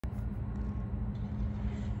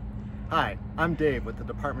Hi, I'm Dave with the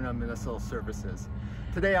Department of Municipal Services.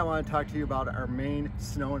 Today I want to talk to you about our main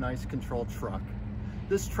snow and ice control truck.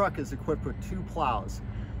 This truck is equipped with two plows,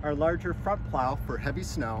 our larger front plow for heavy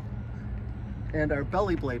snow and our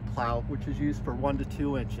belly blade plow, which is used for 1 to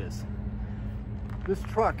 2 inches. This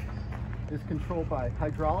truck is controlled by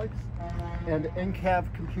hydraulics and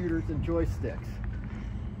in-cab computers and joysticks,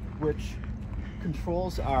 which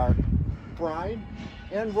controls our brine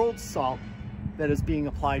and road salt that is being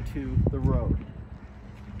applied to the road.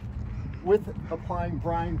 With applying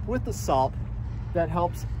brine with the salt, that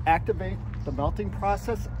helps activate the melting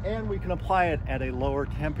process, and we can apply it at a lower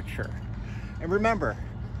temperature. And remember,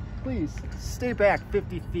 please stay back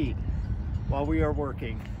 50 feet while we are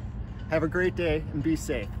working. Have a great day and be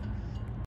safe.